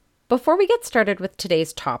Before we get started with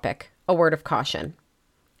today's topic, a word of caution.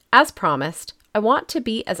 As promised, I want to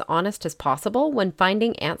be as honest as possible when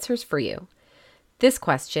finding answers for you. This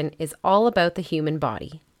question is all about the human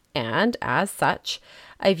body, and as such,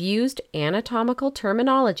 I've used anatomical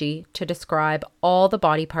terminology to describe all the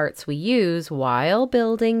body parts we use while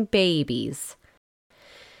building babies.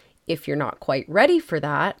 If you're not quite ready for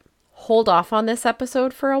that, hold off on this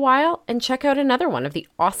episode for a while and check out another one of the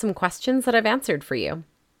awesome questions that I've answered for you.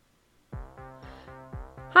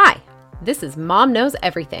 Hi, this is Mom Knows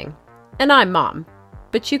Everything, and I'm Mom,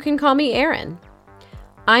 but you can call me Erin.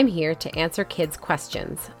 I'm here to answer kids'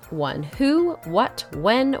 questions, one who, what,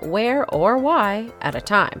 when, where, or why at a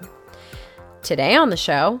time. Today on the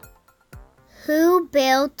show, Who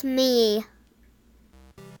built me?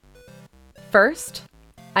 First,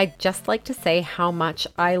 I'd just like to say how much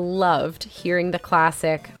I loved hearing the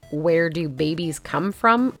classic "Where do babies come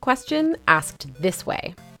from?" question asked this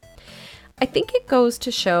way. I think it goes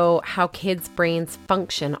to show how kids' brains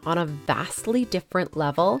function on a vastly different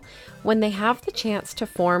level when they have the chance to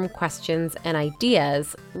form questions and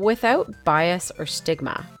ideas without bias or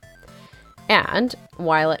stigma. And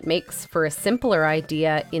while it makes for a simpler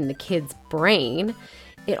idea in the kid's brain,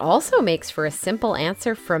 it also makes for a simple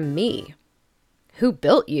answer from me. Who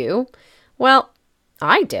built you? Well,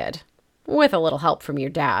 I did, with a little help from your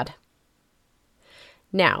dad.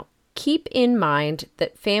 Now, keep in mind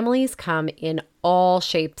that families come in all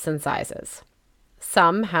shapes and sizes.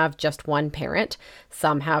 Some have just one parent,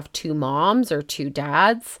 some have two moms or two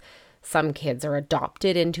dads, some kids are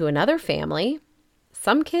adopted into another family,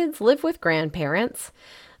 some kids live with grandparents.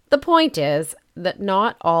 The point is that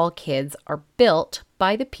not all kids are built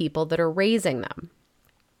by the people that are raising them.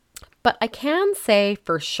 But I can say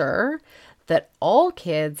for sure that all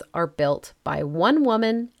kids are built by one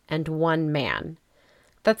woman and one man.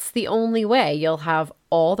 That's the only way you'll have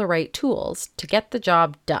all the right tools to get the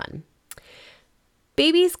job done.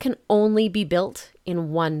 Babies can only be built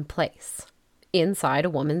in one place, inside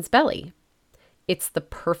a woman's belly. It's the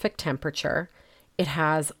perfect temperature, it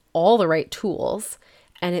has all the right tools,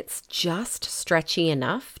 and it's just stretchy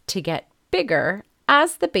enough to get bigger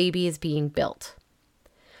as the baby is being built.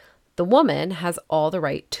 The woman has all the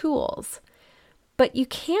right tools, but you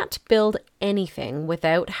can't build anything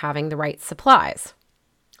without having the right supplies.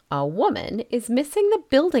 A woman is missing the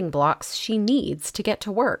building blocks she needs to get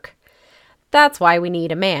to work. That's why we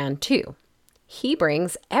need a man, too. He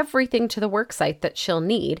brings everything to the worksite that she'll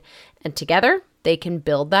need, and together they can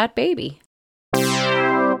build that baby.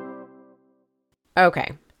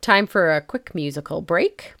 Okay, time for a quick musical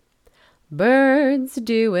break. Birds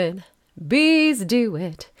do it, bees do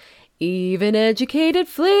it, even educated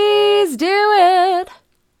fleas do it.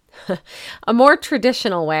 A more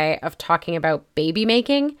traditional way of talking about baby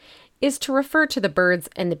making is to refer to the birds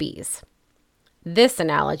and the bees. This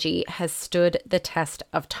analogy has stood the test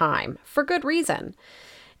of time for good reason.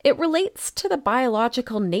 It relates to the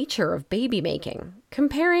biological nature of baby making,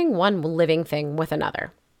 comparing one living thing with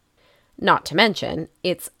another. Not to mention,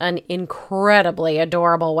 it's an incredibly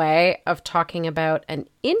adorable way of talking about an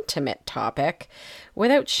intimate topic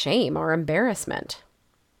without shame or embarrassment.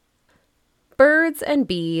 Birds and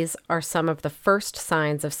bees are some of the first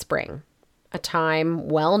signs of spring, a time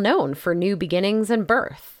well known for new beginnings and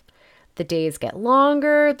birth. The days get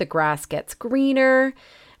longer, the grass gets greener,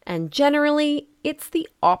 and generally, it's the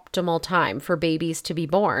optimal time for babies to be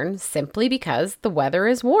born simply because the weather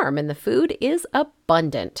is warm and the food is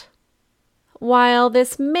abundant. While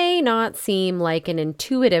this may not seem like an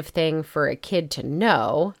intuitive thing for a kid to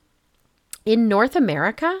know, in North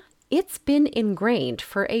America, it's been ingrained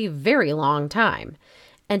for a very long time,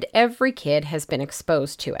 and every kid has been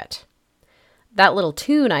exposed to it. That little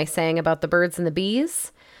tune I sang about the birds and the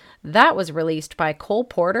bees, that was released by Cole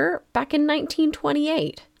Porter back in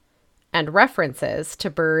 1928, and references to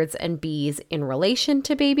birds and bees in relation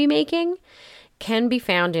to baby making can be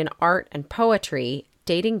found in art and poetry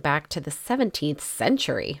dating back to the 17th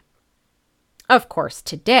century. Of course,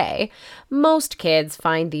 today, most kids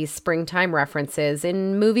find these springtime references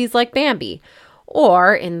in movies like Bambi,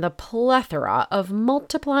 or in the plethora of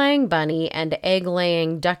multiplying bunny and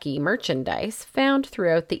egg-laying ducky merchandise found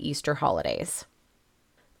throughout the Easter holidays.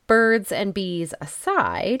 Birds and bees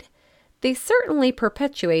aside, they certainly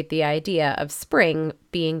perpetuate the idea of spring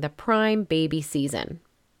being the prime baby season.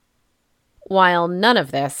 While none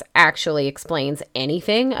of this actually explains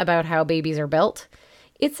anything about how babies are built,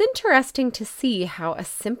 it's interesting to see how a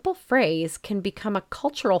simple phrase can become a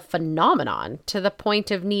cultural phenomenon to the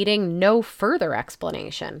point of needing no further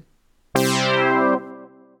explanation.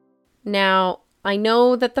 Now, I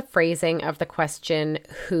know that the phrasing of the question,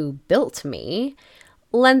 "Who built me?"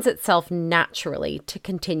 lends itself naturally to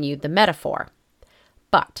continue the metaphor.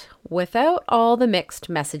 But without all the mixed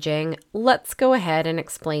messaging, let's go ahead and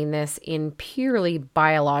explain this in purely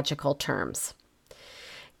biological terms.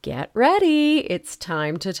 Get ready, it's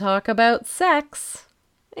time to talk about sex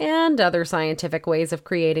and other scientific ways of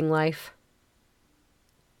creating life.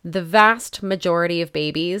 The vast majority of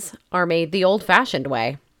babies are made the old-fashioned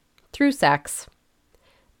way, through sex.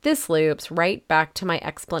 This loops right back to my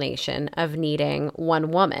explanation of needing one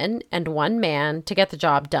woman and one man to get the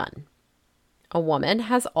job done. A woman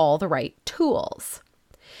has all the right tools.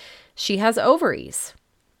 She has ovaries,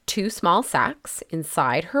 2 small sacs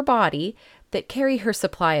inside her body that carry her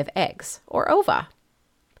supply of eggs, or ova.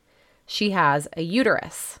 She has a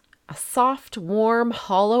uterus, a soft, warm,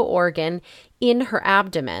 hollow organ in her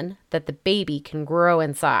abdomen that the baby can grow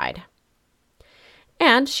inside.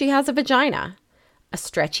 And she has a vagina, a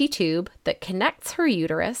stretchy tube that connects her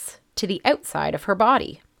uterus to the outside of her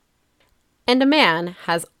body. And a man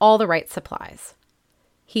has all the right supplies.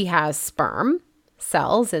 He has sperm,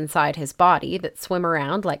 cells inside his body that swim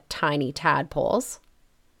around like tiny tadpoles.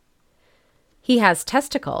 He has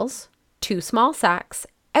testicles, 2 small sacs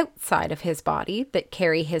outside of his body that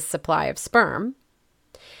carry his supply of sperm.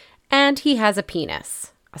 And he has a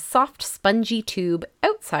penis, a soft, spongy tube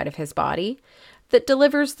outside of his body that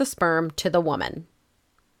delivers the sperm to the woman.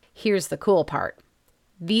 Here's the cool part.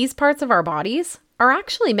 These parts of our bodies are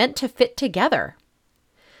actually meant to fit together.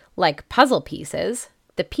 Like puzzle pieces,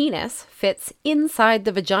 the penis fits inside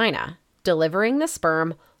the vagina, delivering the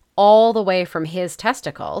sperm all the way from his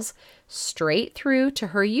testicles straight through to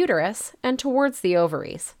her uterus and towards the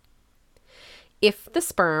ovaries. If the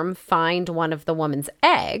sperm find one of the woman's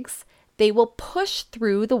eggs, they will push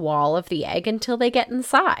through the wall of the egg until they get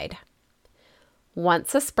inside.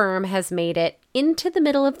 Once a sperm has made it into the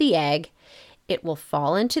middle of the egg, it will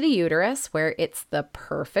fall into the uterus where it's the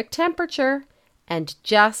perfect temperature and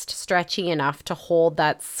just stretchy enough to hold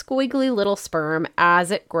that squiggly little sperm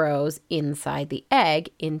as it grows inside the egg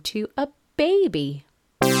into a baby.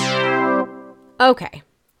 Okay,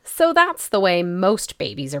 so that's the way most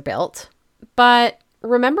babies are built. But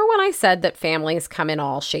remember when I said that families come in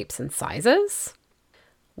all shapes and sizes?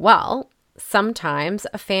 Well, sometimes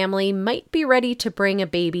a family might be ready to bring a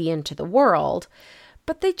baby into the world,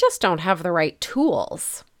 but they just don't have the right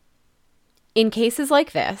tools. In cases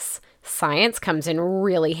like this, science comes in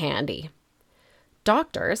really handy.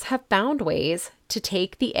 Doctors have found ways to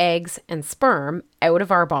take the eggs and sperm out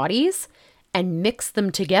of our bodies and mix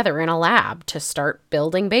them together in a lab to start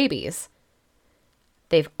building babies.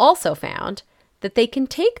 They've also found that they can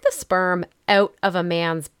take the sperm out of a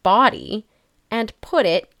man's body and put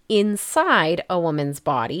it inside a woman's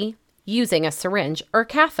body using a syringe or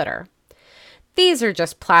catheter. These are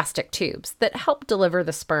just plastic tubes that help deliver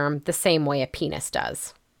the sperm the same way a penis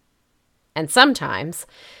does. And sometimes,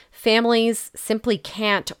 families simply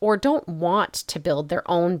can't or don't want to build their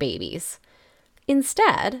own babies.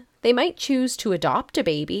 Instead, they might choose to adopt a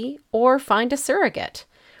baby or find a surrogate,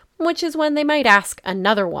 which is when they might ask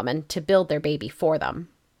another woman to build their baby for them.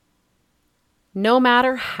 No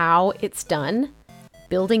matter how it's done,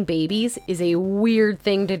 building babies is a weird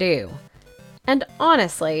thing to do. And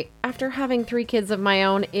honestly, after having 3 kids of my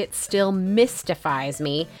own, it still mystifies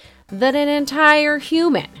me that an entire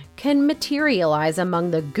human can materialize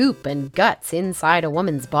among the goop and guts inside a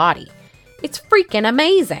woman's body. It's freaking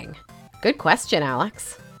amazing. Good question,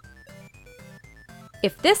 Alex.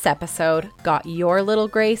 If this episode got your little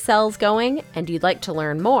gray cells going and you'd like to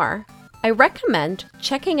learn more, I recommend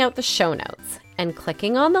checking out the show notes and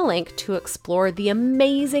clicking on the link to explore the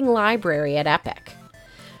amazing library at Epic.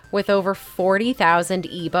 With over 40,000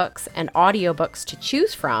 ebooks and audiobooks to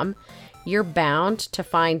choose from, you're bound to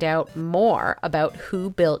find out more about who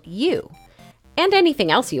built you and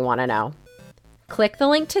anything else you want to know. Click the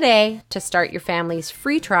link today to start your family's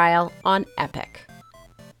free trial on Epic.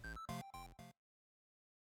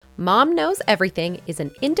 Mom Knows Everything is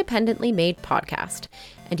an independently made podcast,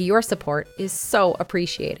 and your support is so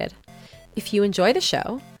appreciated. If you enjoy the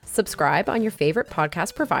show, subscribe on your favorite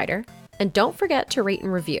podcast provider, and don't forget to rate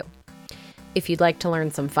and review. If you'd like to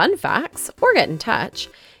learn some fun facts or get in touch,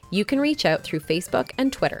 you can reach out through Facebook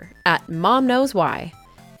and Twitter at Mom Knows Why.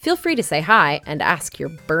 Feel free to say hi and ask your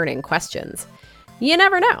burning questions. You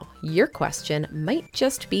never know, your question might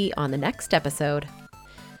just be on the next episode.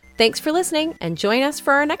 Thanks for listening, and join us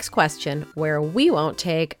for our next question, where we won't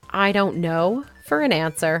take I don't know for an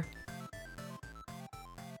answer.